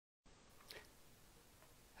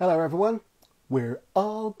Hello everyone, we're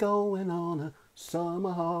all going on a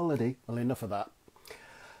summer holiday. Well, enough of that.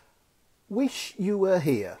 Wish you were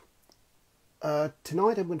here.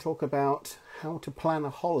 Tonight I'm going to talk about how to plan a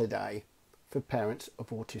holiday for parents of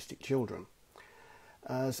autistic children.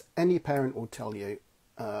 As any parent will tell you,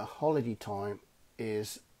 holiday time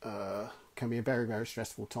can be a very, very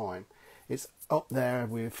stressful time. It's up there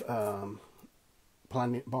with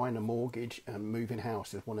buying a mortgage and moving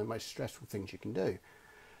house is one of the most stressful things you can do.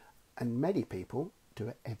 And many people do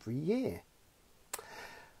it every year.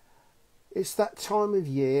 It's that time of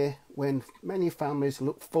year when many families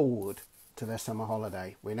look forward to their summer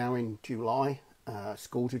holiday. We're now in July,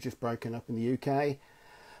 schools are just broken up in the UK,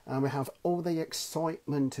 and we have all the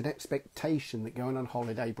excitement and expectation that going on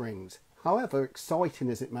holiday brings. However exciting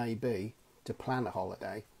as it may be to plan a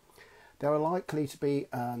holiday, there are likely to be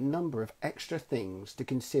a number of extra things to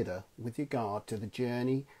consider with regard to the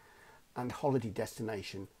journey and holiday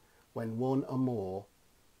destination when one or more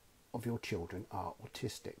of your children are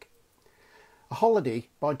autistic. A holiday,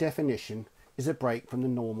 by definition, is a break from the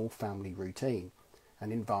normal family routine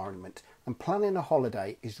and environment, and planning a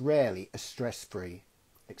holiday is rarely a stress-free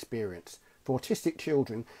experience. For autistic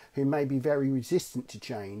children who may be very resistant to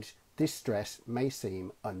change, this stress may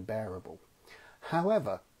seem unbearable.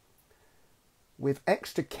 However, with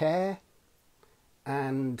extra care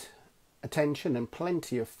and attention and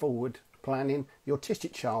plenty of forward planning, the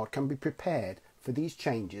autistic child can be prepared for these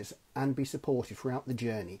changes and be supported throughout the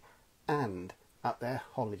journey and at their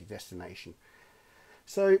holiday destination.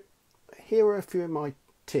 So here are a few of my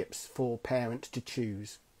tips for parents to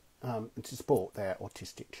choose and to support their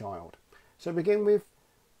autistic child. So begin with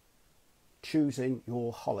choosing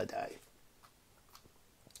your holiday.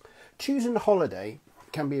 Choosing a holiday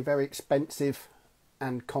can be a very expensive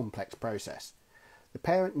and complex process. The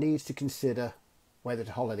parent needs to consider whether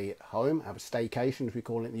to holiday at home, have a staycation as we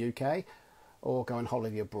call it in the UK, or go on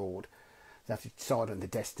holiday abroad. They have to decide on the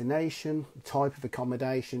destination, the type of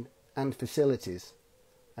accommodation and facilities.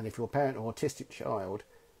 And if you're a parent of an autistic child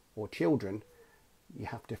or children, you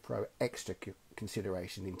have to throw extra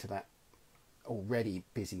consideration into that already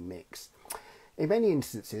busy mix. In many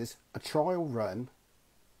instances, a trial run,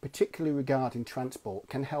 particularly regarding transport,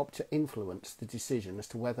 can help to influence the decision as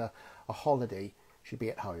to whether a holiday should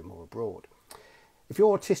be at home or abroad. If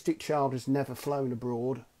your autistic child has never flown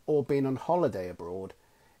abroad or been on holiday abroad,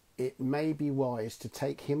 it may be wise to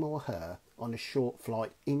take him or her on a short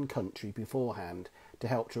flight in-country beforehand to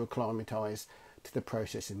help to acclimatise to the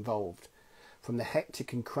process involved. From the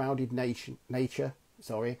hectic and crowded nature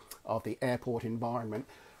of the airport environment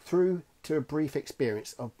through to a brief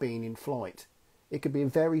experience of being in flight. It could be a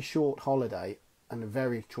very short holiday and a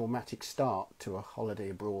very traumatic start to a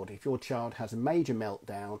holiday abroad if your child has a major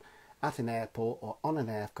meltdown at an airport or on an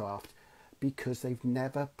aircraft because they've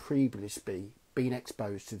never previously been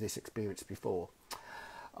exposed to this experience before.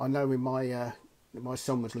 I know when my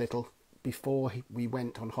son was little, before we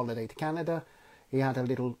went on holiday to Canada, he had a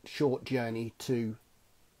little short journey to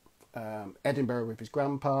Edinburgh with his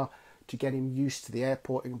grandpa to get him used to the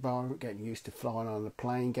airport environment, getting used to flying on a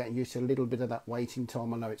plane, getting used to a little bit of that waiting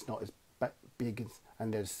time. I know it's not as big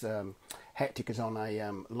and as hectic as on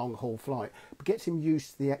a long haul flight, but gets him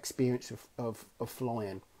used to the experience of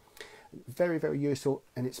flying. Very, very useful,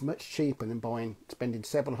 and it's much cheaper than spending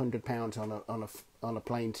several £100 on a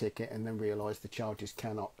plane ticket and then realise the child just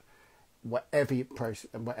cannot, whatever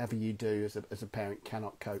you do as a parent,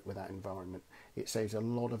 cannot cope with that environment. It saves a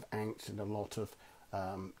lot of angst and a lot of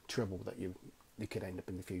trouble that you could end up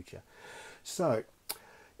in the future. So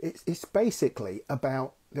it's basically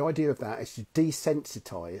about, the idea of that is to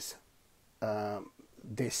desensitise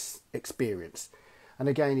this experience. And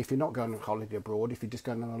again, if you're not going on holiday abroad, if you're just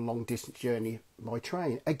going on a long distance journey by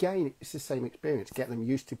train, again, it's the same experience. Get them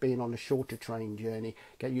used to being on a shorter train journey,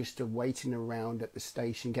 get used to waiting around at the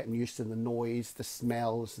station, getting used to the noise, the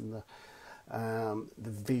smells and the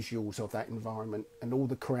visuals of that environment and all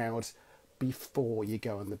the crowds before you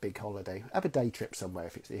go on the big holiday. Have a day trip somewhere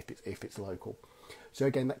if it's local. So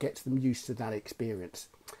again, that gets them used to that experience.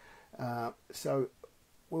 So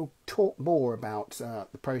we'll talk more about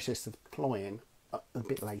the process of deploying a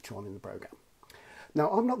bit later on in the programme. Now,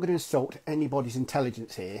 I'm not going to insult anybody's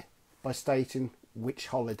intelligence here by stating which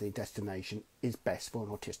holiday destination is best for an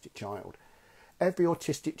autistic child. Every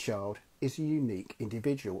autistic child is a unique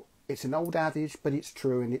individual. It's an old adage, but it's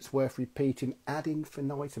true, and it's worth repeating ad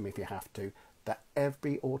infinitum if you have to, that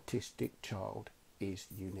every autistic child is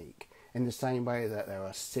unique. In the same way that there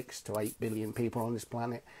are 6 to 8 billion people on this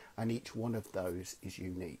planet, and each one of those is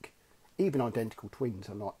unique. Even identical twins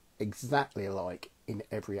are not exactly alike in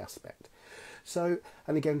every aspect. So,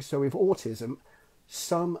 and again, so with autism,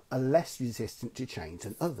 Some are less resistant to change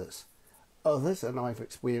than others. Others, and I've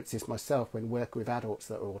experienced this myself when working with adults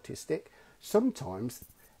that are autistic, sometimes,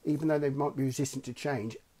 even though they might be resistant to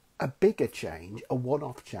change, a bigger change, a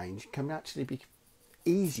one-off change, can actually be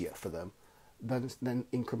easier for them than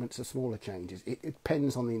increments of smaller changes. It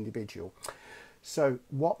depends on the individual. So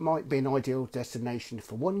what might be an ideal destination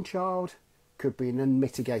for one child could be an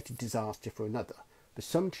unmitigated disaster for another. For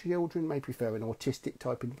some children may prefer an autistic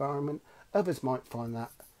type environment. Others might find that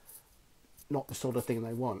not the sort of thing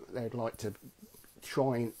they want. They'd like to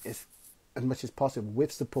try and, as much as possible,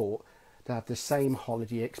 with support, to have the same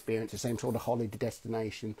holiday experience, the same sort of holiday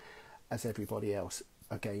destination as everybody else,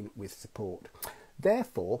 again with support.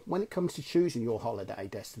 Therefore, when it comes to choosing your holiday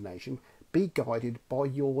destination, be guided by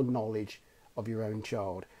your knowledge of your own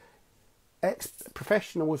child.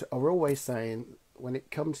 Professionals are always saying, when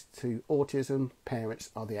it comes to autism,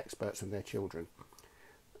 parents are the experts on their children.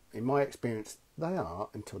 In my experience, they are,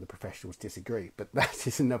 until the professionals disagree, but that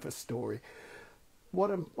is another story.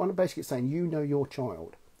 What I'm basically saying, you know your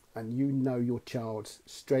child, and you know your child's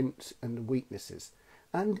strengths and weaknesses.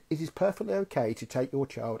 And it is perfectly okay to take your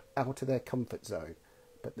child out of their comfort zone.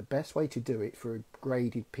 But the best way to do it for a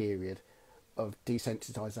graded period of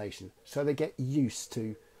desensitisation, so they get used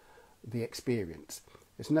to the experience.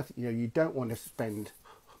 There's nothing, you don't want to spend,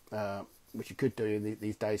 which you could do in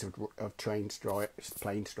these days of train strikes,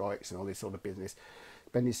 plane strikes and all this sort of business,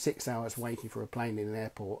 spending 6 hours waiting for a plane in an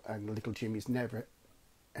airport, and little Jimmy's never,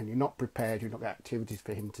 and you're not prepared, you've not got activities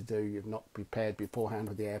for him to do, you've not prepared beforehand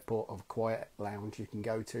with the airport of a quiet lounge you can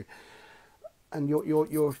go to, and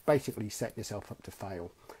you're basically setting yourself up to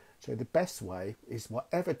fail. So the best way is,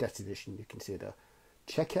 whatever destination you consider,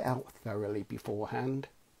 check it out thoroughly beforehand.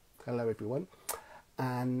 Hello everyone.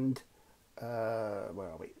 And where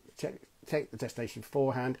are we? Take the destination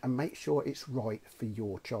beforehand and make sure it's right for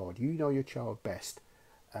your child. You know your child best,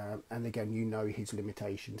 and again, you know his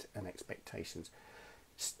limitations and expectations.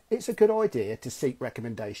 It's a good idea to seek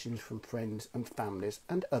recommendations from friends and families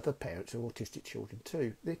and other parents of autistic children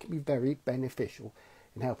too. They can be very beneficial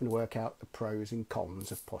in helping to work out the pros and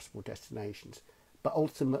cons of possible destinations. But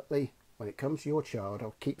ultimately, when it comes to your child,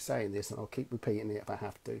 I'll keep saying this and I'll keep repeating it if I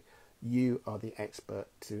have to, you are the expert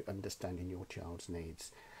to understanding your child's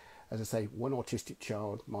needs. As I say, one autistic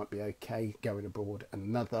child might be okay going abroad,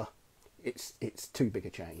 another, it's too big a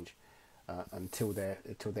change until they're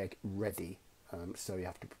ready. So you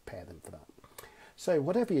have to prepare them for that. So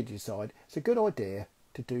whatever you decide, it's a good idea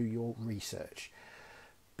to do your research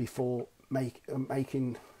before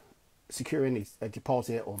securing a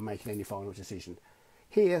deposit or making any final decision.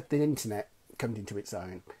 Here, the internet comes into its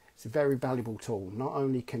own. It's a very valuable tool. Not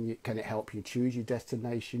only can it help you choose your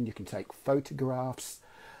destination, you can take photographs,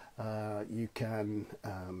 you can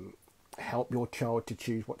help your child to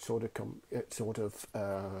choose what sort of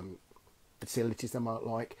facilities they might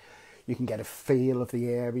like. You can get a feel of the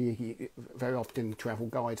area. Very often travel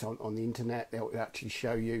guides on the internet, they'll actually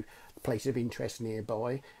show you places of interest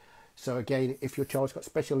nearby. So again, if your child's got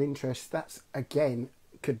special interests, that's again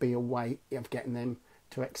could be a way of getting them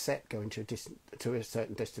to accept going to a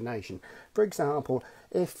certain destination. For example,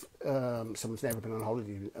 if someone's never been on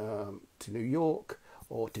holiday to New York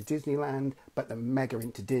or to Disneyland, but they're mega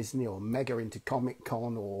into Disney or mega into Comic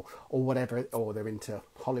Con or whatever, or they're into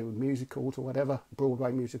Hollywood musicals or whatever,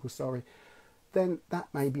 Broadway musicals, sorry, then that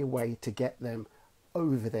may be a way to get them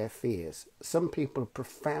over their fears. Some people are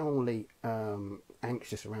profoundly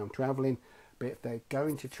anxious around travelling, but if they're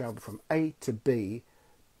going to travel from A to B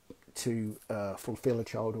to fulfil a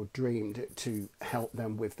childhood dream, to help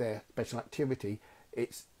them with their special activity,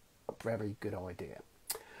 it's a very good idea.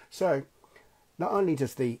 So not only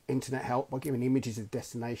does the internet help by giving images of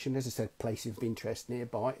destination, as I said, places of interest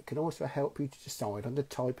nearby, it can also help you to decide on the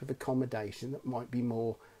type of accommodation that might be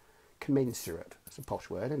more commensurate, that's a posh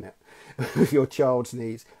word, isn't it, with your child's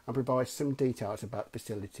needs, and provide some details about the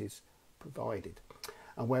facilities provided,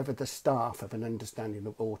 and whether the staff have an understanding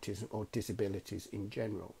of autism or disabilities in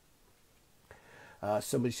general.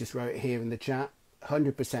 Somebody's just wrote it here in the chat,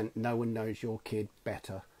 100% no one knows your kid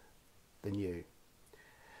better than you.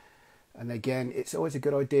 And again, it's always a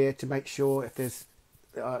good idea to make sure, if there's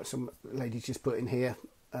some ladies just put in here,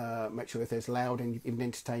 make sure if there's loud and even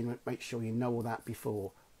entertainment, make sure you know all that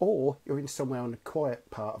before. Or you're in somewhere on the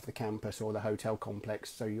quiet part of the campus or the hotel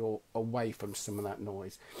complex, so you're away from some of that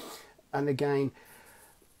noise. And again,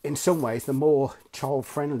 in some ways, the more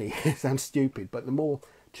child-friendly, it sounds stupid, but the more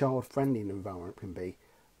child-friendly an environment can be,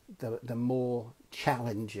 the more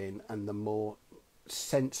challenging and the more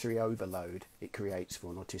sensory overload it creates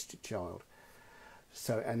for an autistic child.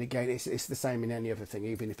 So, and again, it's the same in any other thing,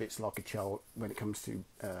 even if it's like a child, when it comes to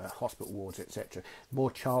hospital wards, etc. The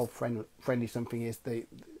more child friendly something is,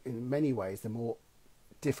 in many ways, the more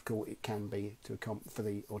difficult it can be for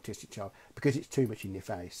the autistic child, because it's too much in your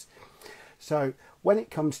face. So, when it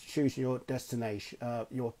comes to choosing your destination,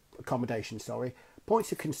 your accommodation, points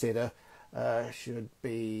to consider should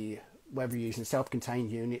be whether you're using self-contained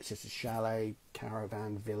units such as chalet,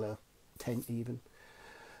 caravan, villa, tent even,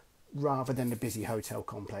 rather than a busy hotel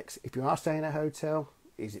complex. If you are staying in a hotel,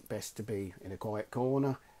 is it best to be in a quiet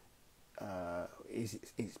corner?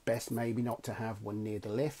 It's best maybe not to have one near the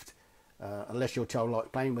lift, unless your child likes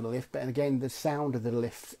playing with the lift. But again, the sound of the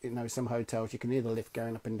lift, some hotels you can hear the lift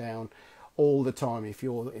going up and down all the time. If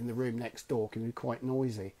you're in the room next door, can be quite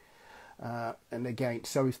noisy. And again,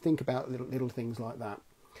 so think about little things like that.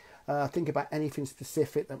 Think about anything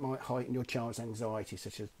specific that might heighten your child's anxiety,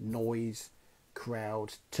 such as noise,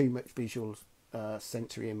 crowds, too much visual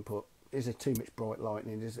sensory input. Is there too much bright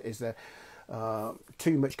lighting? Is there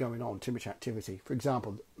too much going on, too much activity? For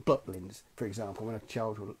example, Butlins. For example, when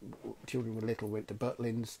children were little, went to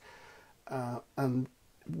Butlins, and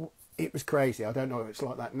it was crazy. I don't know if it's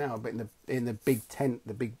like that now, but in the big tent,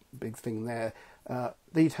 the big thing there,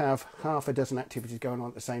 they'd have half a dozen activities going on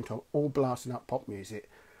at the same time, all blasting up pop music,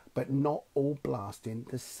 but not all blasting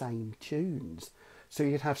the same tunes. So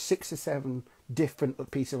you'd have 6 or 7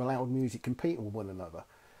 different pieces of loud music competing with one another.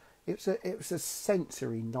 It was a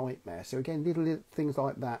sensory nightmare. So again, little things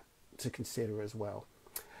like that to consider as well.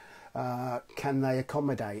 Can they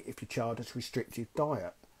accommodate if your child has restrictive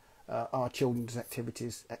diet? Are children's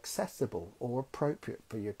activities accessible or appropriate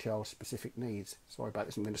for your child's specific needs? Sorry about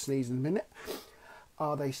this, I'm going to sneeze in a minute.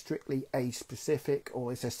 Are they strictly age specific,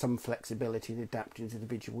 or is there some flexibility in adapting to the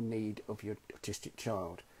individual need of your autistic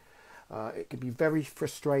child? It can be very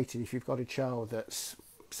frustrating if you've got a child that's,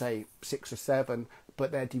 say, 6 or 7,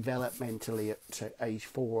 but they're developmentally at age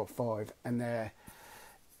 4 or 5, and they're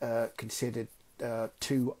considered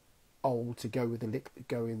too old to go with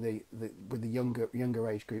the younger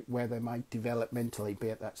age group, where they might developmentally be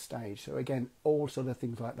at that stage. So again, all sort of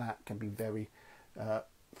things like that can be very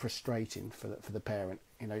frustrating for the parent.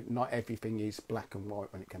 Not everything is black and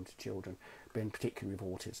white when it comes to children, but in particular with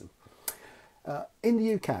autism. In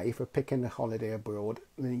the UK, if we're picking a holiday abroad,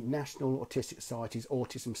 the National Autistic Society's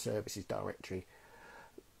Autism Services Directory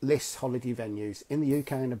lists holiday venues in the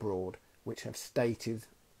UK and abroad which have stated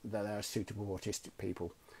that they are suitable for autistic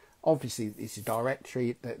people. Obviously, it's a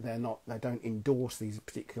directory that they don't endorse these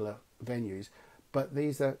particular venues, but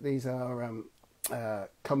these are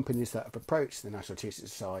companies that have approached the National Autistic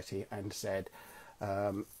Society and said,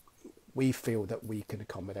 we feel that we can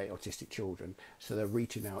accommodate autistic children, so they're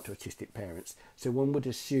reaching out to autistic parents. So one would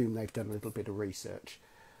assume they've done a little bit of research.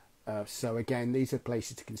 So again, these are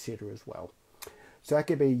places to consider as well. So that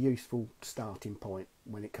could be a useful starting point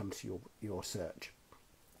when it comes to your search.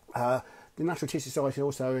 The National Autistic Society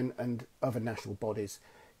also and other national bodies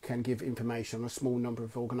can give information on a small number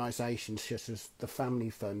of organisations, such as the Family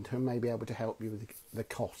Fund, who may be able to help you with the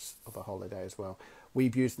costs of a holiday as well.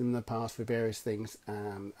 We've used them in the past for various things,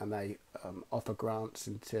 and they offer grants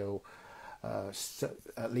until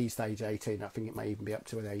at least age 18. I think it may even be up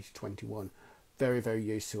to age 21. Very, very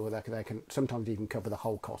useful. They can sometimes even cover the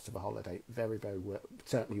whole cost of a holiday. Very, very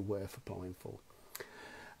certainly worth applying for.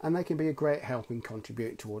 And they can be a great help in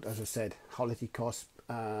contributing toward, as I said, holiday costs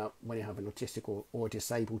when you have an autistic or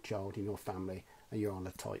disabled child in your family and you're on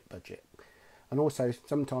a tight budget. And also,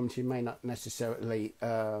 sometimes you may not necessarily,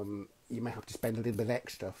 you may have to spend a little bit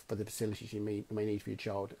extra for the facilities you may need for your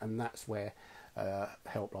child, and that's where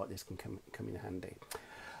help like this can come in handy.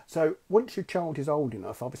 So once your child is old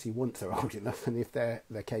enough, obviously once they're old enough, and if they're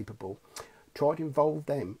capable, try to involve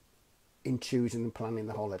them in choosing and planning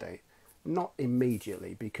the holiday. Not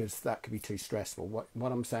immediately, because that could be too stressful.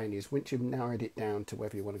 What I'm saying is, once you've narrowed it down to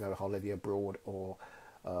whether you want to go on holiday abroad or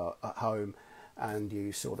at home, and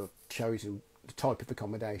you sort of chosen the type of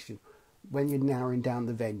accommodation, when you're narrowing down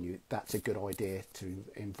the venue, that's a good idea to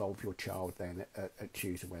involve your child then at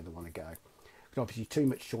choosing where they want to go. Because obviously too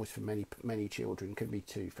much choice for many children can be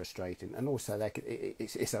too frustrating, and also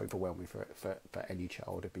it's overwhelming for any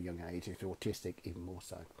child of a young age. If they're autistic, even more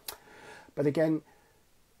so. But again,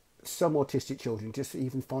 some autistic children just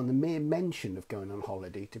even find the mere mention of going on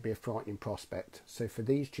holiday to be a frightening prospect. So for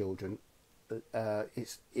these children,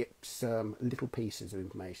 it's little pieces of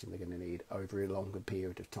information they're going to need over a longer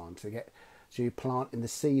period of time. So you're planting the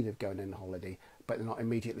seed of going on holiday, but they're not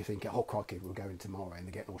immediately thinking, oh crikey, we're going tomorrow, and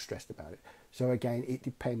they're getting all stressed about it. So again, it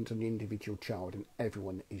depends on the individual child, and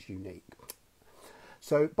everyone is unique.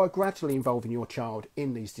 So by gradually involving your child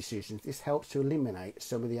in these decisions, this helps to eliminate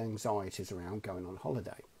some of the anxieties around going on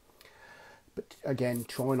holiday. But again,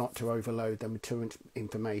 try not to overload them with too much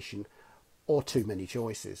information or too many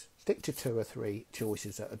choices. Stick to 2 or 3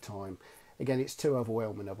 choices at a time. Again, it's too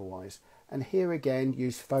overwhelming otherwise. And here again,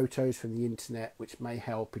 use photos from the internet, which may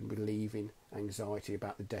help in relieving anxiety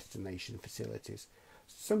about the destination facilities.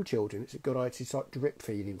 Some children, it's a good idea to start drip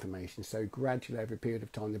feed information, so gradually over a period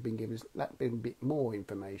of time they've been given a bit more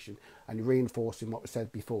information and reinforcing what was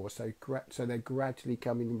said before, so they're gradually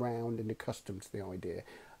coming round and accustomed to the idea.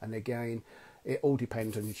 And again, it all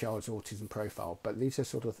depends on your child's autism profile, but these are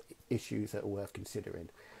sort of issues that are worth considering.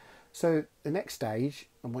 So the next stage,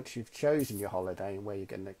 and once you've chosen your holiday and where you're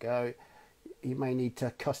going to go, you may need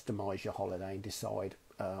to customise your holiday and decide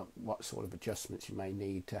what sort of adjustments you may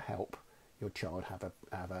need to help your child have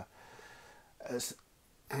a as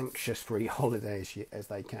anxious-free holiday as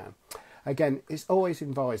they can. Again, it's always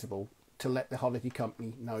advisable to let the holiday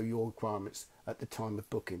company know your requirements at the time of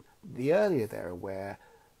booking. The earlier they're aware,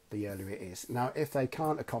 the earlier it is. Now, if they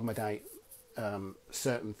can't accommodate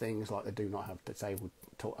certain things, like they do not have disabled,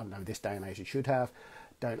 I know this day and age they should have,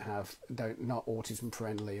 not autism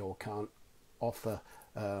friendly, or can't offer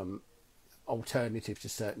alternatives to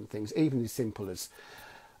certain things, even as simple as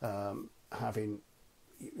having,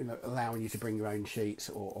 allowing you to bring your own sheets,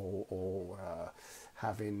 or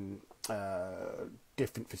having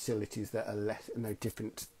different facilities that are less,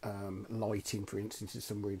 different lighting, for instance, in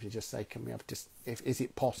some rooms. You just say, can we have is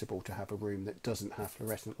it possible to have a room that doesn't have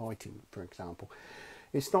fluorescent lighting, for example?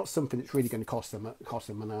 It's not something that's really going to cost them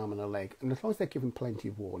an arm and a leg, and as long as they're given plenty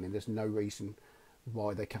of warning, there's no reason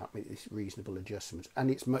why they can't make these reasonable adjustments.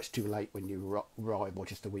 And it's much too late when you arrive, or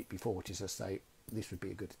just a week before, to just say this would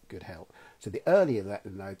be a good help. So the earlier that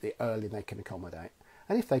they know, the earlier they can accommodate.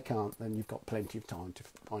 And if they can't, then you've got plenty of time to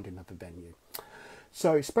find another venue.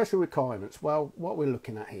 So special requirements. Well, what we're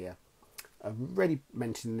looking at here, I've already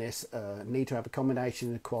mentioned this, need to have accommodation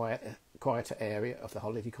in a quieter area of the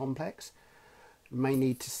holiday complex. May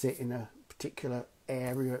need to sit in a particular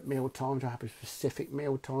area at meal times, or have a specific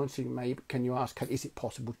meal time. So can you ask, is it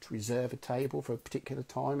possible to reserve a table for a particular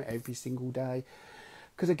time every single day?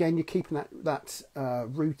 Because again, you're keeping that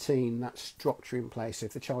routine, that structure in place. So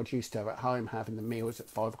if the child's used to at home having the meals at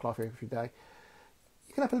 5 o'clock every day,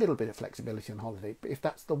 you can have a little bit of flexibility on holiday. But if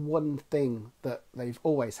that's the one thing that they've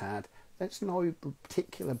always had, that's no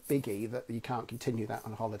particular biggie that you can't continue that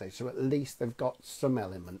on holiday. So at least they've got some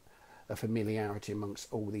element of familiarity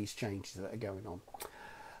amongst all these changes that are going on.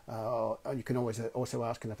 And you can always also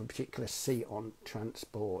ask, can have a particular seat on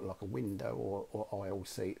transport, like a window or aisle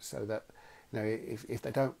seat, so that if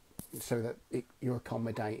they don't, so that you're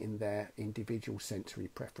accommodating their individual sensory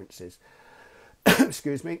preferences.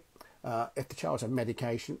 Excuse me. If the child's on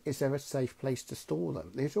medication, is there a safe place to store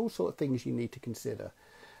them? There's all sorts of things you need to consider,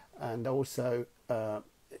 and also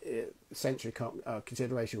sensory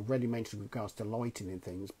consideration already mentioned with regards to lighting and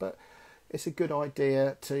things. But it's a good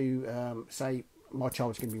idea to say, my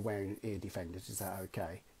child's going to be wearing ear defenders. Is that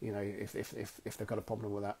okay? If they've got a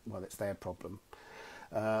problem with that, well, it's their problem.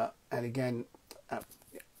 And again,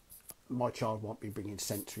 my child won't be bringing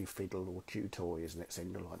sensory fiddle or chew toys and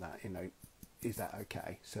etc. like that. Is that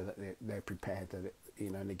okay? So that they're prepared that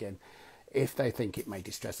and again, if they think it may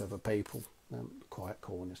distress other people, quiet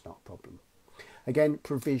corner is not a problem. Again,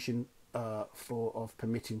 provision of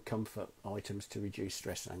permitting comfort items to reduce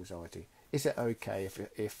stress and anxiety. Is it okay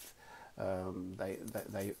if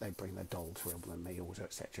they bring their dolls for their meals,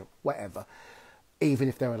 etc. Whatever. Even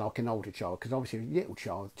if they're like an older child, because obviously a little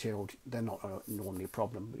child, they're not normally a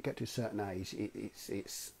problem. But you get to a certain age,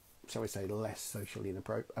 it's shall we say, less socially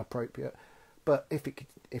inappropriate. But if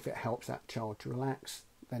it helps that child to relax,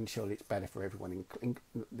 then surely it's better for everyone, in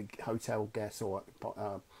the hotel guests or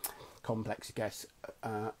complex guests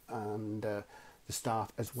and the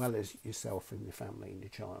staff, as well as yourself and your family and your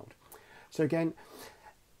child. So again,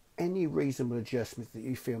 any reasonable adjustments that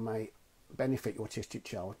you feel may benefit your autistic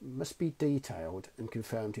child must be detailed and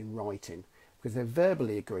confirmed in writing, because they're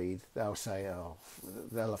verbally agreed. They'll say,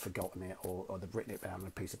 they'll have forgotten it, or they've written it down on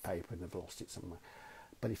a piece of paper and they've lost it somewhere.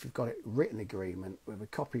 But if you've got it written agreement with a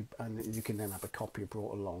copy, and you can then have a copy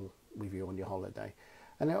brought along with you on your holiday.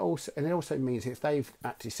 And it also means if they've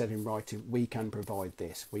actually said in writing, we can provide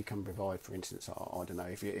this, we can provide, for instance, I don't know,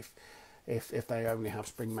 if they only have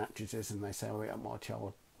spring mattresses and they say, my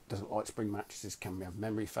child doesn't like spring mattresses, can we have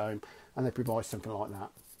memory foam, and they provide something like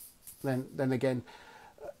that, then again,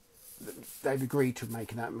 they've agreed to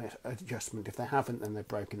making that adjustment. If they haven't, then they've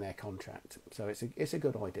broken their contract. So it's a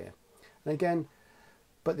good idea. And again,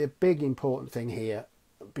 but the big important thing here,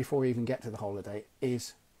 before we even get to the holiday,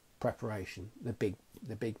 is preparation. The big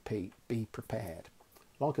the big P, be prepared,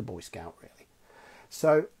 like a Boy Scout really.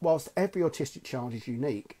 So whilst every autistic child is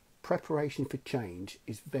unique, preparation for change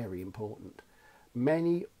is very important.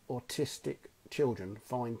 Many autistic children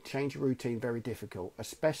find change of routine very difficult,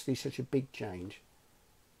 especially such a big change,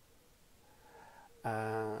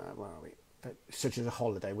 such as a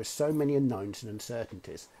holiday with so many unknowns and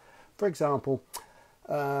uncertainties. For example,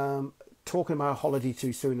 talking about a holiday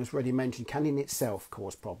too soon, as already mentioned, can in itself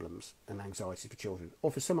cause problems and anxiety for children.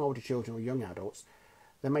 Or for some older children or young adults,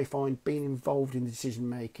 they may find being involved in the decision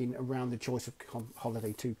making around the choice of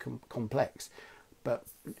holiday too complex. But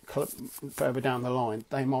further down the line,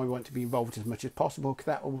 they might want to be involved as much as possible, because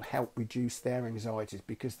that will help reduce their anxieties,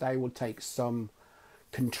 because they will take some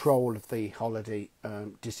control of the holiday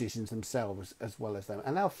decisions themselves as well as them,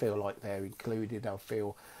 and they'll feel like they're included. They'll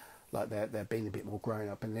feel like they're being a bit more grown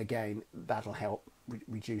up, and again, that'll help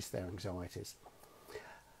reduce their anxieties.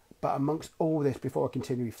 But amongst all this, before I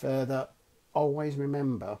continue further, always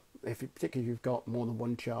remember, particularly if you've got more than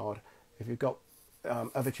one child, if you've got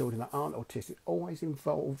other children that aren't autistic, always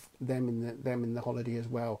involve them in the holiday as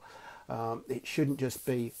well. It shouldn't just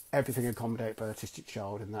be everything accommodate for an autistic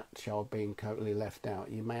child and that child being totally left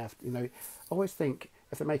out. You may have to, always think,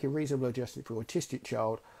 if they make a reasonable adjustment for an autistic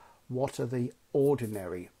child, what are the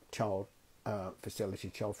ordinary child facility,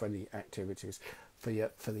 child-friendly activities for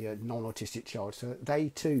the non-autistic child, so that they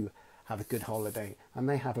too have a good holiday and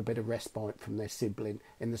they have a bit of respite from their sibling,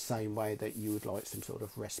 in the same way that you would like some sort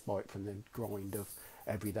of respite from the grind of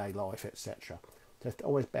everyday life, etc. So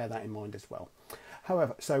always bear that in mind as well.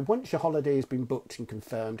 However, so once your holiday has been booked and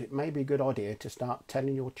confirmed, it may be a good idea to start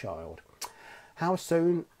telling your child. How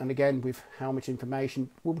soon, and again with how much information,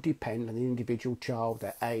 will depend on the individual child,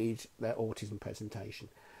 their age, their autism presentation.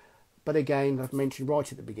 But again, I've mentioned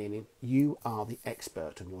right at the beginning, you are the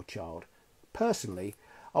expert on your child. Personally,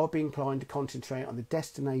 I would be inclined to concentrate on the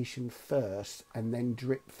destination first and then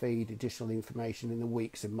drip feed additional information in the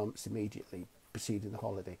weeks and months immediately preceding the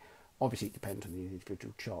holiday. Obviously, it depends on the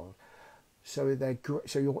individual child. So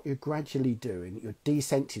what you're gradually doing, you're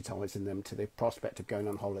desensitising them to the prospect of going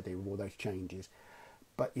on holiday with all those changes,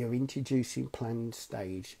 but you're introducing planned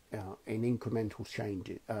stage in incremental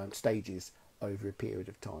stages over a period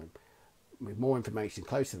of time, with more information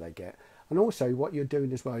closer they get. And also what you're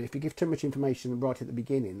doing as well, if you give too much information right at the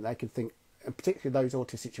beginning, they can think, and particularly those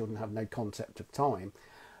autistic children have no concept of time,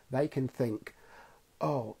 they can think,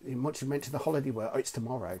 oh, once you mention the holiday word, oh, it's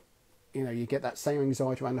tomorrow. You get that same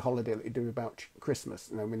anxiety around the holiday that you do about Christmas.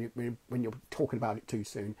 When you're talking about it too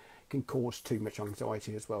soon, it can cause too much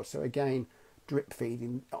anxiety as well. So again, drip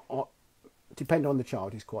feeding, depending on the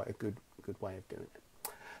child, is quite a good way of doing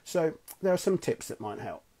it. So there are some tips that might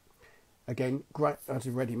help. Again, as I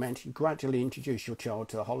already mentioned, gradually introduce your child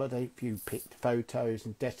to the holiday. View picked photos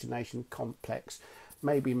and destination complex,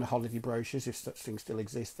 maybe in the holiday brochures, if such things still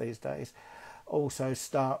exist these days. Also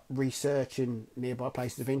start researching nearby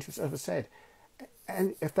places of interest, as I said.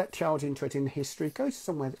 And if that child's interested in history, go to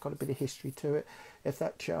somewhere that's got a bit of history to it. If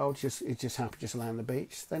that child is just happy just to lay on the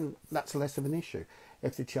beach, then that's less of an issue.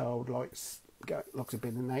 If the child likes a bit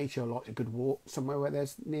of nature, likes a good walk somewhere where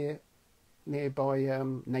there's nearby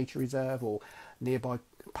nature reserve or nearby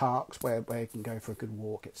parks where you can go for a good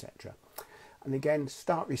walk, etc. And again,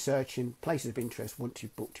 start researching places of interest once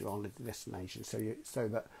you've booked your holiday destination, so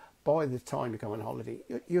that by the time you go on holiday,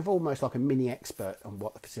 you're almost like a mini expert on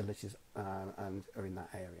what the facilities and are in that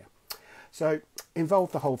area. So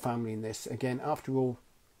involve the whole family in this. Again, after all,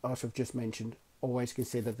 as I've just mentioned, always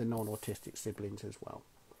consider the non-autistic siblings as well.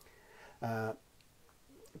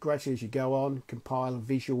 Gradually as you go on, compile a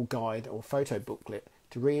visual guide or photo booklet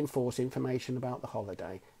to reinforce information about the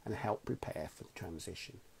holiday and help prepare for the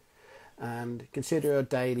transition. And consider a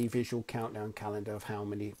daily visual countdown calendar of how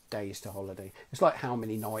many days to holiday. It's like how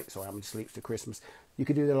many nights or how many sleeps to Christmas. You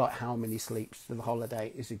could do the like how many sleeps to the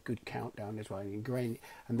holiday is a good countdown as well. And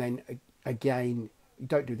then again, you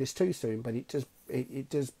don't do this too soon, but it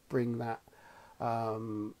does bring that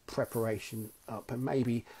preparation up, and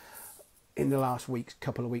maybe in the last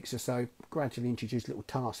couple of weeks or so, gradually introduce little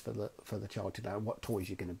tasks for the child to know what toys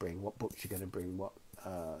you're going to bring, what books you're going to bring, what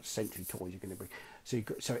sensory toys you're going to bring.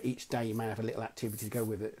 So each day you may have a little activity to go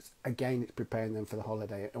with it. Again, it's preparing them for the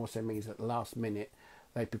holiday. It also means that at the last minute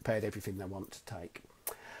they've prepared everything they want to take.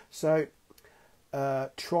 So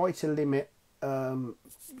try to limit.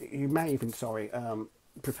 You may even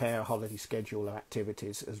prepare a holiday schedule of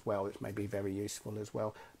activities as well, which may be very useful as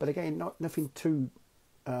well. But again, nothing too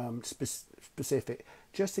specific,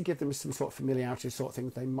 just to give them some sort of familiarity, sort of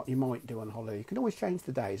things you might do on holiday. You can always change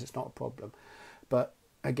the days, it's not a problem, but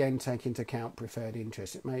again, take into account preferred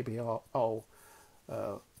interests. It may be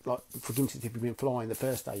like for instance, if you've been flying the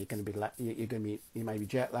first day, you're going to be you may be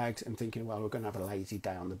jet lagged and thinking, well, we're going to have a lazy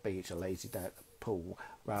day on the beach, a lazy day at the pool,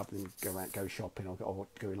 rather than go shopping or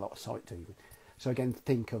do a lot of sightseeing. So again,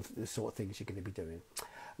 think of the sort of things you're going to be doing.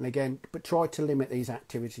 And again, but try to limit these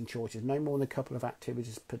activities and choices, no more than a couple of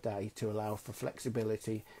activities per day, to allow for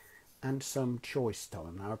flexibility and some choice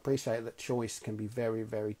time. Now, I appreciate that choice can be very,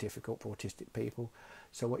 very difficult for autistic people.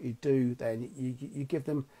 So what you do then, you give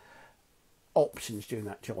them options during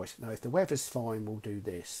that choice. Now, if the weather's fine, we'll do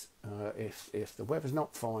this. If the weather's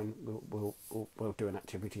not fine, we'll do an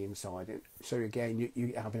activity inside it. So again,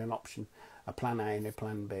 you having an option, a plan A and a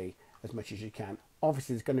plan B, as much as you can.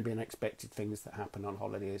 Obviously, there's going to be unexpected things that happen on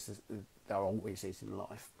holidays. There always is in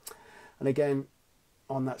life. And again,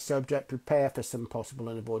 on that subject, prepare for some possible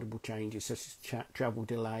unavoidable changes, such as travel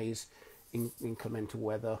delays, inclemental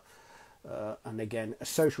weather, and again, a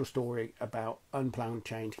social story about unplanned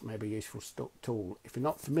change may be a useful tool. If you're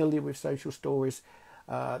not familiar with social stories,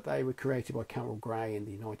 they were created by Carol Gray in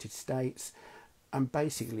the United States, and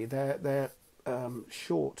basically they're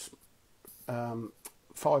short 5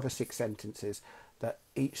 or 6 sentences that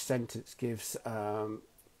each sentence gives all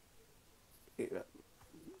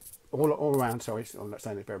around. Sorry, I'm not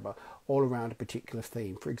saying this very well. All around a particular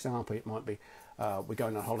theme. For example, it might be we're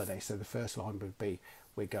going on holiday. So the first line would be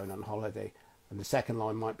we're going on holiday, and the second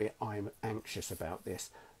line might be I'm anxious about this.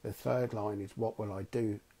 The third line is what will I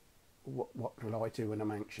do? What will I do when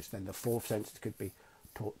I'm anxious? Then the fourth sentence could be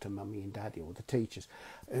talk to mummy and daddy or the teachers.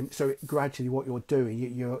 And so gradually what you're doing,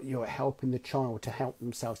 you're helping the child to help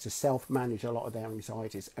themselves to self-manage a lot of their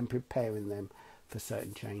anxieties and preparing them for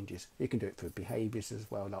certain changes. You can do it through behaviours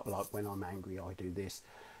as well, like when I'm angry I do this.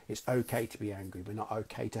 It's okay to be angry, but not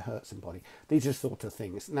okay to hurt somebody. These are sort of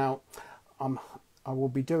things. Now I will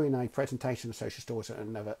be doing a presentation of social stories at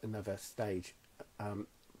another stage,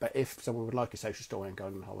 but if someone would like a social story and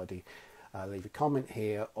going on holiday, leave a comment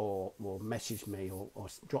here or message me or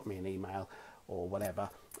drop me an email or whatever,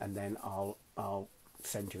 and then I'll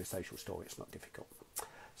send you a social story. It's not difficult.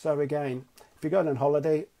 So again, if you're going on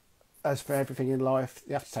holiday, as for everything in life,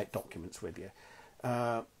 you have to take documents with you.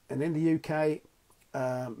 And in the UK,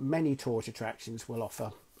 many tourist attractions will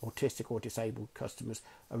offer autistic or disabled customers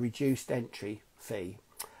a reduced entry fee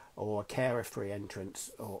or a carer-free entrance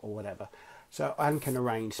or whatever. So, and can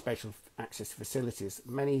arrange special access facilities.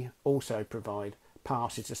 Many also provide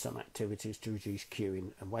passes to some activities to reduce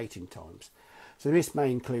queuing and waiting times. So this may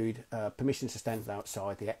include permission to stand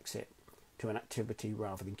outside the exit to an activity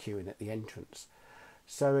rather than queuing at the entrance.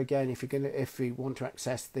 So again, if you want to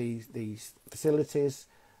access these facilities,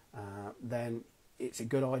 then it's a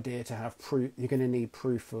good idea to have proof. You're going to need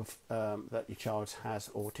proof of that your child has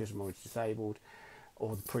autism or is disabled,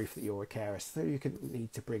 or the proof that you're a carer. So you could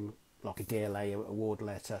need to bring like a DLA award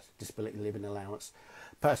letter, disability living allowance,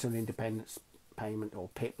 personal independence payment or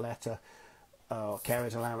PIP letter,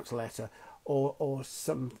 carer's allowance letter, or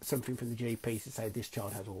something from the GP to say this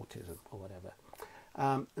child has autism or whatever.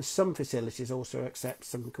 Some facilities also accept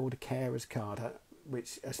something called a carer's card,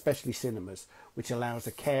 which especially cinemas, which allows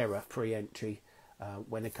a carer free entry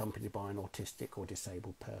when accompanied by an autistic or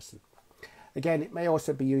disabled person. Again, it may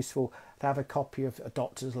also be useful to have a copy of a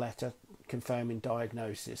doctor's letter confirming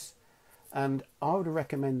diagnosis. And I would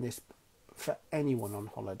recommend this for anyone on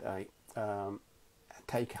holiday.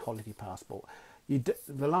 Take a holiday passport.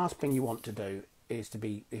 The last thing you want to do is to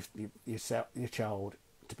be your child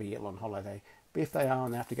to be ill on holiday. But if they are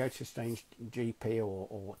and they have to go to a strange GP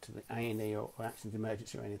or to the A&E or accident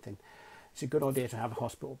emergency or anything, it's a good idea to have a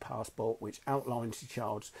hospital passport which outlines the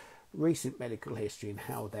child's recent medical history and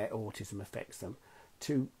how their autism affects them,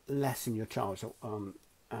 to lessen your child's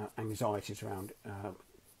anxieties around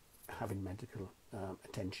having medical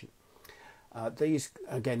attention. These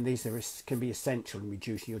can be essential in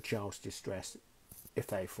reducing your child's distress if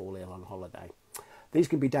they fall ill on holiday. These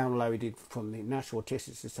can be downloaded from the National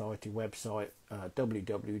Autistic Society website,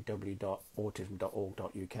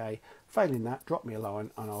 www.autism.org.uk. Failing that, drop me a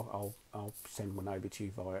line and I'll send one over to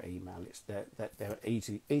you via email. They're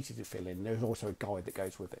easy to fill in. There's also a guide that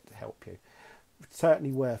goes with it to help you.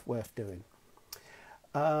 Certainly worth doing.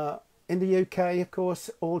 In the UK, of course,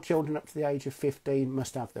 all children up to the age of 15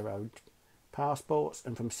 must have their own passports,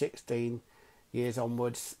 and from 16 years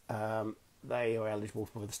onwards, they are eligible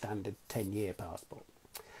for the standard 10-year passport.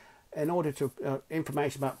 In order to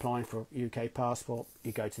information about applying for a UK passport,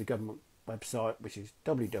 you go to the government website, which is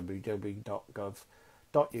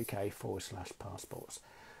www.gov.uk/passports.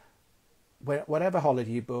 Whatever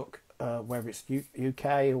holiday you book, whether it's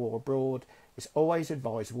UK or abroad, it's always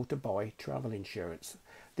advisable to buy travel insurance.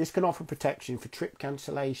 This can offer protection for trip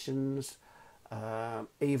cancellations,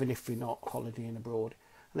 even if you're not holidaying abroad.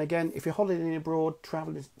 And again, if you're holidaying abroad,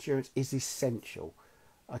 travel insurance is essential.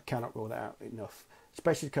 I cannot rule that out enough,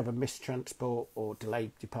 especially to cover missed transport or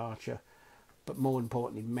delayed departure, but more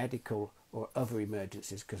importantly, medical or other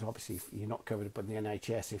emergencies, because obviously you're not covered by the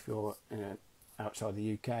NHS if you're outside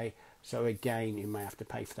the UK. So again, you may have to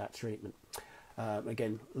pay for that treatment.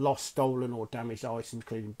 Again, lost, stolen or damaged items,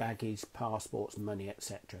 including baggage, passports, money,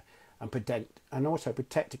 etc. And also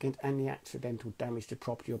protect against any accidental damage to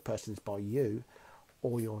property or persons by you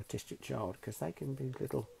or your autistic child, because they can be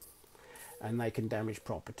little and they can damage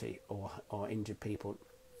property or injure people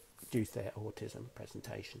due to their autism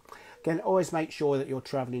presentation. Again, always make sure that your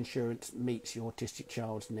travel insurance meets your autistic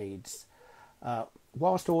child's needs.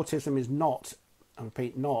 Whilst autism is not, I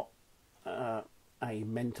repeat, not a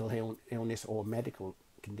mental illness or medical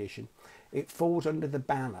condition, it falls under the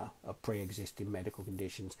banner of pre-existing medical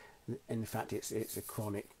conditions. In fact, it's a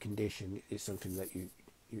chronic condition. It's something that you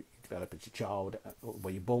develop as a child, or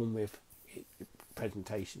you're born with.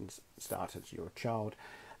 Presentations start as you're a child,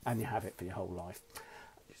 and you have it for your whole life.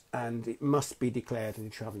 And it must be declared in the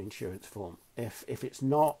travel insurance form. If it's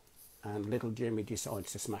not, and little Jimmy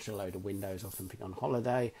decides to smash a load of windows or something on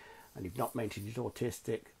holiday, and you've not mentioned he's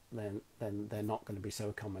autistic, then they're not going to be so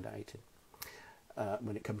accommodating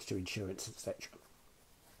when it comes to insurance, etc.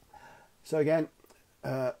 So again,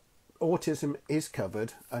 autism is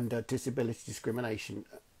covered under disability discrimination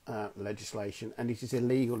legislation, and it is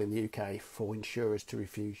illegal in the UK for insurers to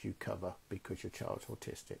refuse you cover because your child's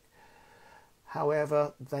autistic.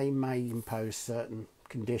 However, they may impose certain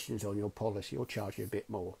conditions on your policy or charge you a bit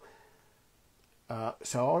more.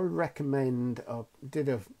 So I would recommend, I did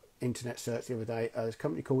an internet search the other day, there's a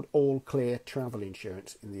company called All Clear Travel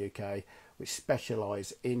Insurance in the UK, which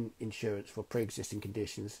specialise in insurance for pre-existing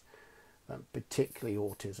conditions, particularly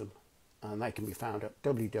autism, and they can be found at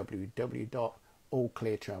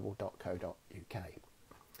www.allcleartravel.co.uk.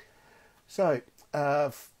 So,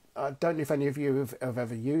 I don't know if any of you have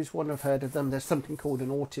ever used one, have heard of them. There's something called an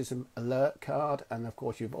Autism alert card, and of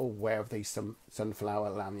course you're all aware of these sunflower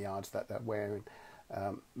lanyards that they're wearing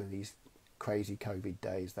with these crazy COVID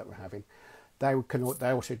days that we're having. They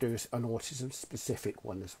also do an autism specific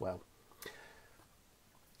one as well.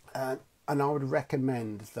 And I would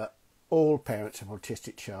recommend that all parents of an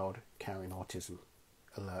autistic child carry an autism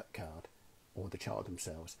alert card, or the child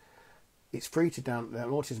themselves. It's free to download. An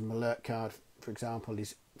autism alert card, for example,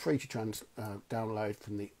 is free to download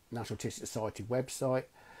from the National Autistic Society website.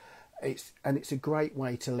 It's a great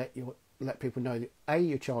way to let people know that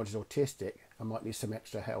your child is autistic and might need some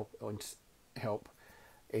extra help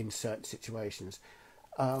in certain situations.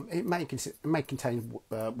 It may contain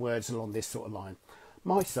words along this sort of line.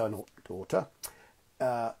 My son or daughter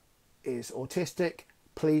is autistic.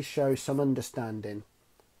 Please show some understanding.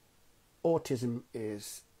 Autism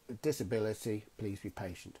is a disability. Please be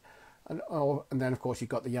patient. And then, of course, you've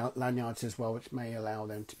got the lanyards as well, which may allow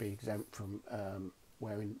them to be exempt from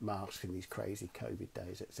wearing masks in these crazy COVID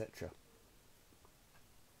days, etc.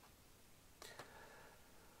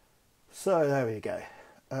 So there we go.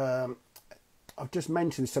 I've just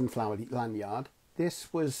mentioned the sunflower lanyard.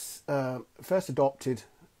 This was first adopted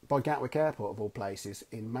by Gatwick Airport, of all places,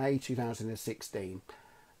 in May 2016,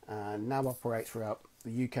 and now operates throughout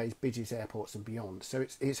the UK's busiest airports and beyond. So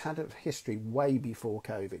it's had a history way before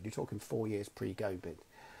COVID. You're talking 4 years pre-COVID.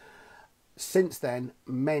 Since then,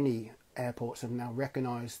 many airports have now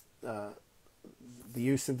recognised the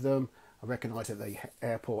use of them. I recognise that the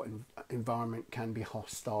airport environment can be a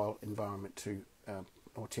hostile environment to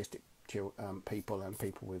autistic people and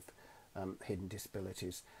people with hidden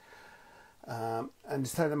disabilities. And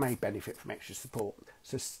so they may benefit from extra support.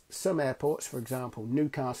 So some airports, for example,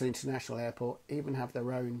 Newcastle International Airport, even have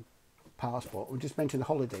their own passport. We just mentioned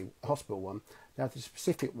the hospital one. They have the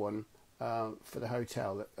specific one for the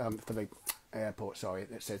hotel, for the airport, sorry,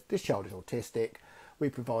 that says this child is autistic. We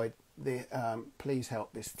provide the please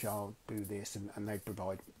help this child do this, and they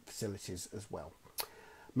provide facilities as well.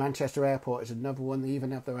 Manchester Airport is another one. They even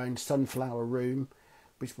have their own sunflower room,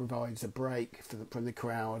 which provides a break from the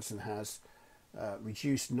crowds and has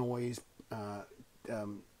reduced noise,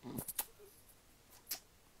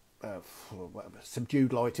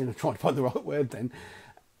 subdued lighting. I'm trying to find the right word then,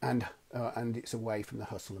 and it's away from the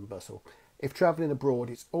hustle and bustle. If travelling abroad,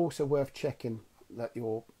 it's also worth checking that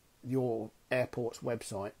your airport's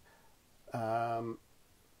website,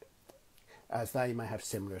 as they may have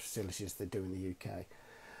similar facilities they do in the UK.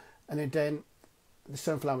 And then the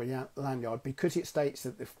sunflower lanyard, because it states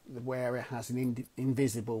that the wearer has an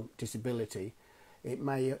invisible disability,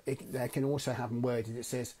 they can also have them worded. It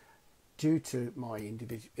says Due to my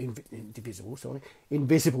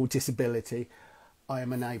invisible disability, I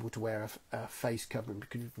am unable to wear a face covering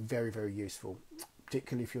because it's very, very useful,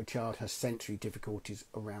 particularly if your child has sensory difficulties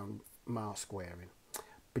around mask wearing,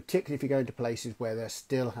 particularly if you go into places where they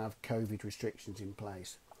still have COVID restrictions in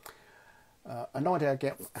place. An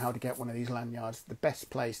idea how to get one of these lanyards, the best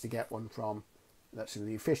place to get one from, that's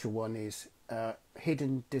the official one, is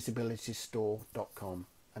hiddendisabilitiestore.com,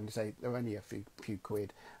 and they're only a few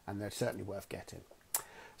quid, and they're certainly worth getting.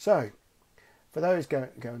 So, for those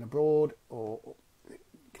going abroad or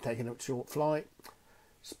taking a short flight,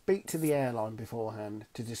 speak to the airline beforehand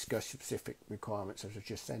to discuss specific requirements, as I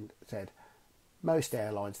just said. Most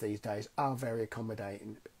airlines these days are very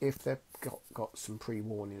accommodating if they've got some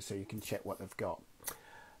pre-warning, so you can check what they've got.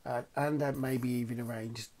 And maybe even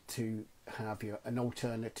arrange to have an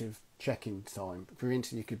alternative check-in time. For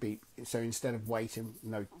instance, you could be, so instead of waiting,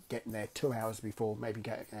 getting there 2 hours before, maybe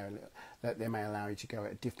that they may allow you to go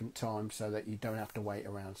at a different time so that you don't have to wait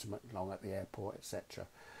around so much long at the airport, etc.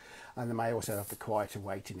 And they may also have the quieter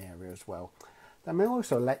waiting area as well. They may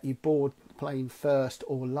also let you board the plane first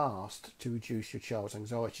or last to reduce your child's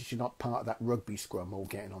anxiety, so you're not part of that rugby scrum all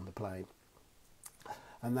getting on the plane.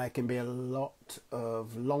 And there can be a lot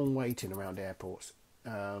of long waiting around airports.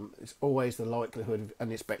 There's always the likelihood of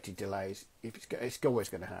unexpected delays. It's always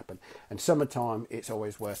going to happen. And summertime, it's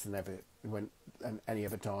always worse than any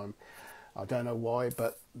other time. I don't know why,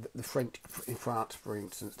 but the French in France, for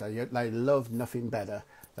instance, they love nothing better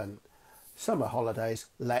than summer holidays.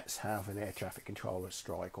 Let's have an air traffic controller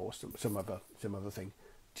strike or some other thing,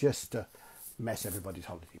 just to mess everybody's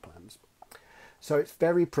holiday plans. So it's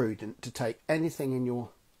very prudent to take anything in your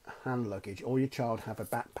hand luggage, or your child have a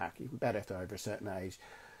backpack, even better if they're over a certain age,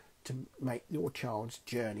 to make your child's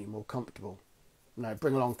journey more comfortable.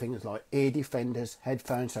 Bring along things like ear defenders,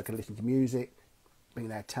 headphones so they can listen to music, bring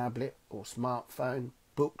their tablet or smartphone,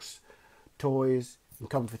 books, toys, and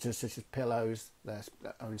comforters such as pillows, their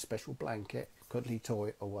own special blanket, cuddly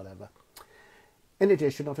toy or whatever. In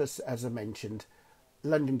addition, as I mentioned,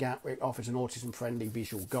 London Gatwick offers an autism-friendly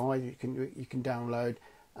visual guide you can download,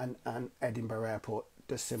 and Edinburgh Airport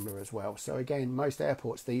does similar as well. So again, most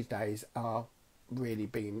airports these days are really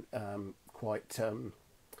being quite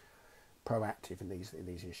proactive in these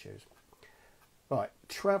issues. Right,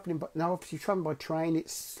 travelling by train,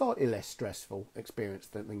 it's slightly less stressful experience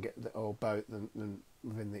than boat than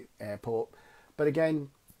within the airport. But again,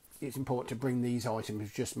 it's important to bring these items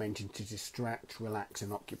we've just mentioned to distract, relax,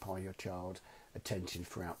 and occupy your child's attention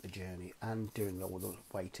throughout the journey and during all the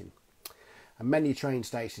waiting. And many train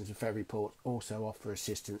stations and ferry ports also offer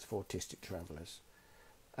assistance for autistic travellers.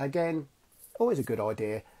 Again, always a good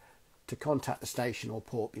idea to contact the station or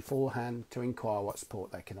port beforehand to inquire what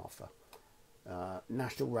support they can offer.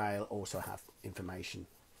 National Rail also have information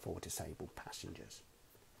for disabled passengers.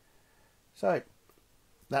 So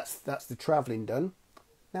that's the travelling done.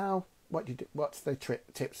 Now, what's the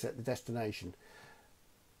tips at the destination?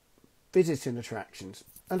 Visiting attractions.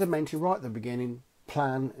 As I mentioned right at the beginning,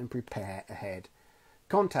 plan and prepare ahead.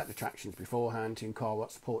 Contact attractions beforehand to inquire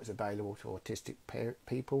what support is available to autistic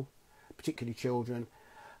people, particularly children,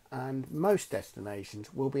 and most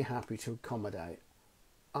destinations will be happy to accommodate.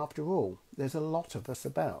 After all, there's a lot of us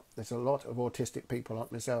about. There's a lot of autistic people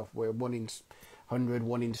like myself. We're 1 in 100,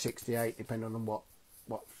 1 in 68, depending on what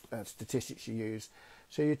statistics you use.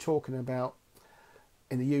 So you're talking about,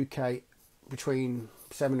 in the UK, between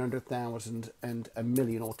 700,000 and 1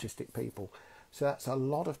 million autistic people. So that's a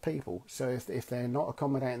lot of people. So if they're not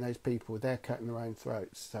accommodating those people, they're cutting their own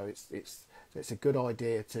throats. So it's a good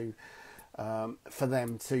idea to for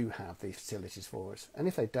them to have these facilities for us. And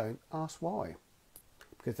if they don't, ask why.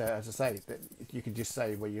 Because as I say, you can just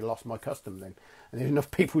say, well, you lost my custom then. And if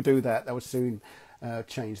enough people do that, they will soon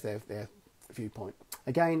change their viewpoint.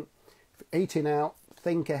 Again, eating out,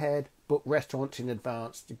 think ahead, book restaurants in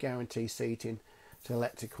advance to guarantee seating,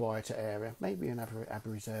 select a quieter area, maybe have a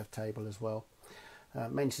reserved table as well.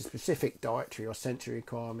 Mention specific dietary or sensory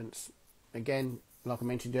requirements. Again, like I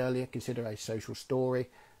mentioned earlier, consider a social story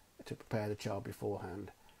to prepare the child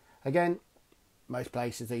beforehand. Again, most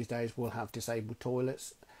places these days will have disabled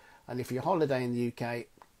toilets, and if you're holidaying in the UK,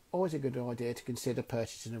 always a good idea to consider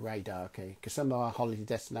purchasing a radar key, because some of our holiday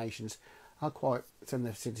destinations some of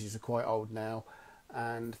the facilities are quite old now,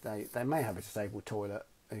 and they may have a disabled toilet.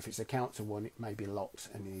 If it's a council one, it may be locked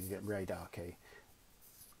and you need to get a radar key.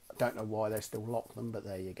 I don't know why they still lock them, but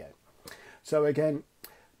there you go. So again,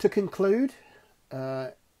 to conclude,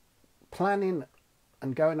 planning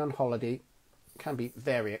and going on holiday can be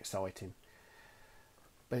very exciting,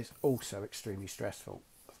 but it's also extremely stressful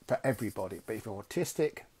for everybody, but if you're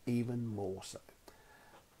autistic, even more so.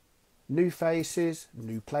 New faces,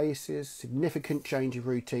 new places, significant change of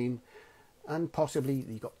routine, and possibly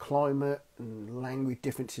you've got climate and language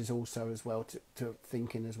differences also as well to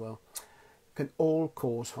thinking as well, can all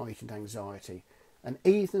cause heightened anxiety. And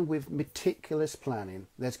even with meticulous planning,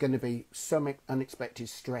 there's going to be some unexpected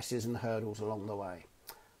stresses and hurdles along the way.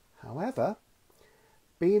 However,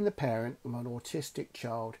 being the parent of an autistic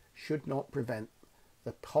child should not prevent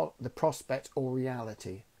the prospect or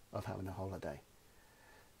reality of having a holiday.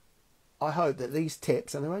 I hope that these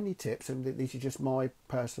tips, and they're only tips, and these are just my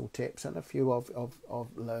personal tips and a few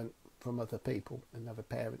I've learned from other people and other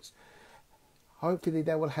parents, hopefully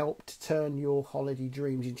they will help to turn your holiday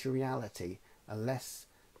dreams into reality and less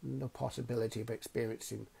the possibility of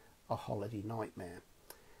experiencing a holiday nightmare.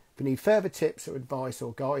 If you need further tips or advice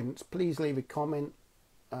or guidance, please leave a comment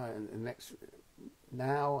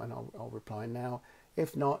now, and I'll reply now.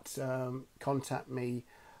 If not, contact me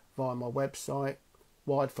via my website,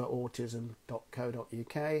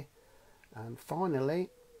 wiredforautism.co.uk. And finally,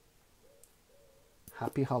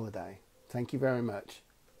 happy holiday. Thank you very much.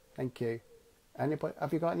 Thank you. Anybody,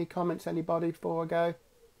 have you got any comments, anybody, before I go?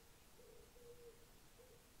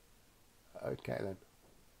 Okay then.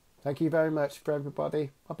 Thank you very much for everybody.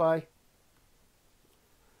 Bye bye.